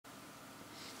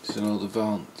is an old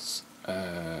Advance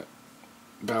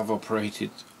valve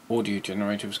operated audio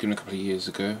generator. It was given a couple of years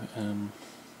ago.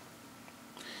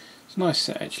 It's a nice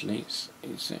set actually. It's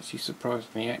actually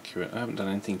surprisingly accurate. I haven't done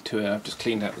anything to it. I've just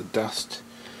cleaned out the dust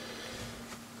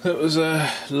that was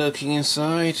lurking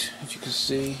inside. As you can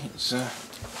see, it's a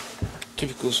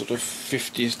typical sort of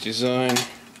 50s design,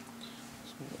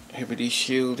 heavily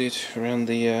shielded around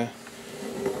the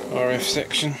RF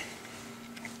section.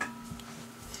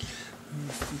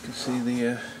 You can see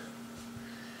the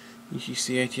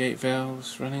UGC88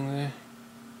 valves running there.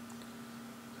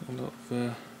 A lot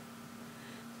of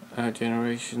our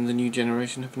generation, the new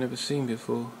generation, have never seen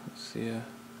before. It's the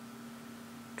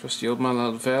trusty old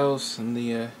Mallard valves and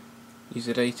the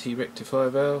EZ80 rectifier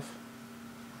valve.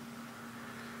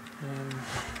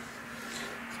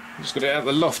 Just got it out of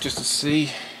the loft just to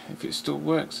see if it still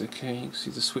works okay. You can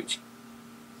see the switch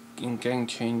in gang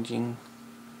changing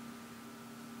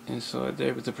inside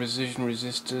there with the precision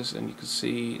resistors, and you can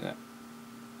see that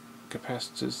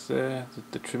capacitors there,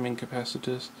 the trimming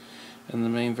capacitors, and the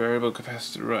main variable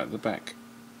capacitor right at the back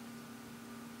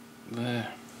there.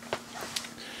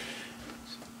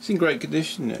 It's in great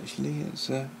condition actually. It's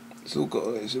all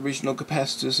got its original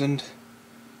capacitors and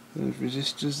those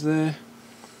resistors there.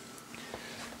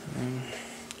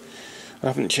 I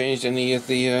haven't changed any of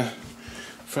the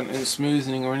front end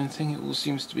smoothing or anything. It all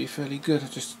seems to be fairly good. I'll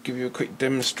just give you a quick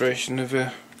demonstration of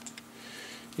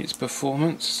its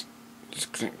performance.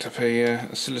 Just connect up a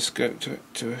oscilloscope to it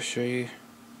to show you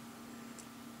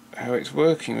how it's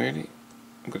working really.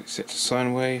 I've got it set to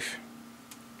sine wave.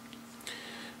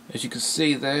 As you can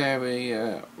see there,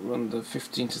 we're on the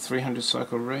 15 to 300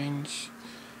 cycle range.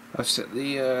 I've set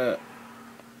the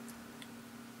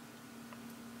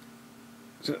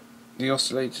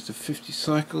oscillator to 50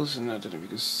 cycles, and I don't know if you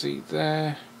can see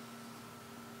there.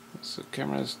 So the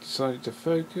camera's decided to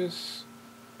focus.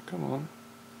 Come on.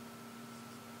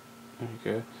 There you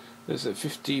go. There's at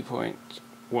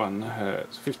 50.1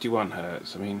 hertz, 51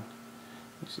 hertz. I mean,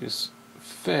 this is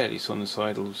fairly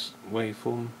sinusoidal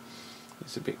waveform.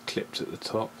 It's a bit clipped at the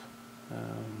top,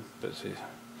 but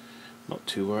not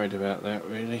too worried about that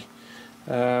really.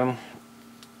 Try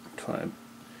a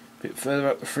bit further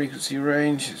up the frequency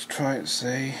range. Let's try it,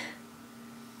 say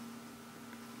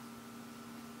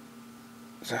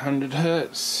it's 100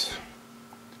 hertz.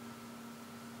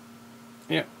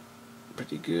 Yeah,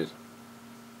 pretty good.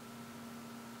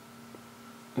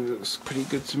 It looks pretty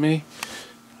good to me.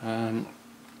 So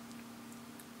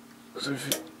if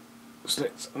it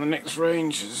selects on the next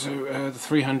range, so the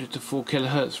 300 to 4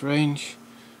 kilohertz range.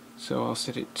 So I'll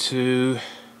set it to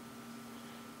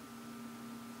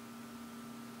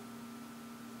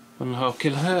 1.5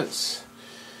 kilohertz.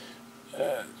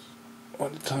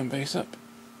 Want the time base up.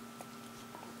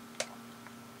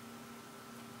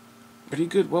 Pretty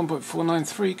good,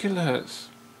 1.493 kilohertz.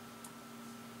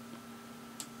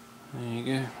 There you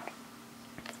go.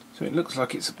 So it looks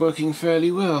like it's working fairly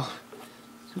well.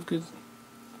 It's a good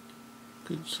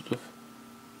sort of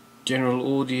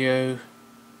general audio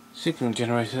signal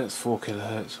generator. That's 4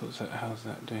 kilohertz. What's that? How's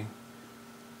that doing?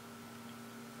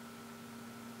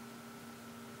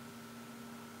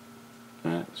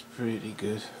 That's pretty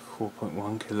good.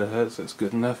 4.1 kilohertz. That's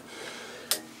good enough.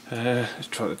 Let's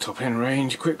try the top end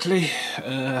range quickly.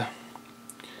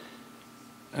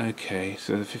 Okay,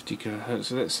 so the 50 kilohertz.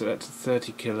 So let's set that to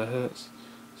 30 kilohertz.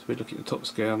 So we look at the top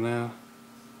scale now.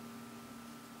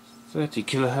 30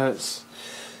 kilohertz.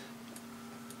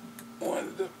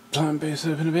 Wind the time base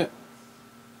open a bit.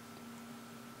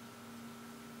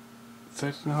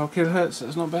 30.5 kilohertz.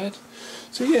 That's not bad.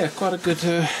 So yeah, quite a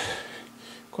good,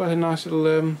 quite a nice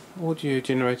little audio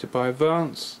generator by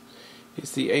Advance.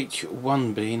 It's the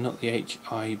H1B, not the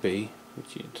HIB,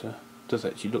 which it does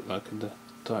actually look like in the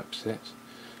typeset.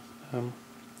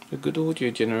 A good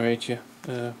audio generator.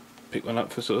 Pick one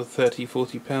up for sort of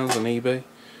 £30–40 on eBay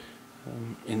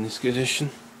in this condition.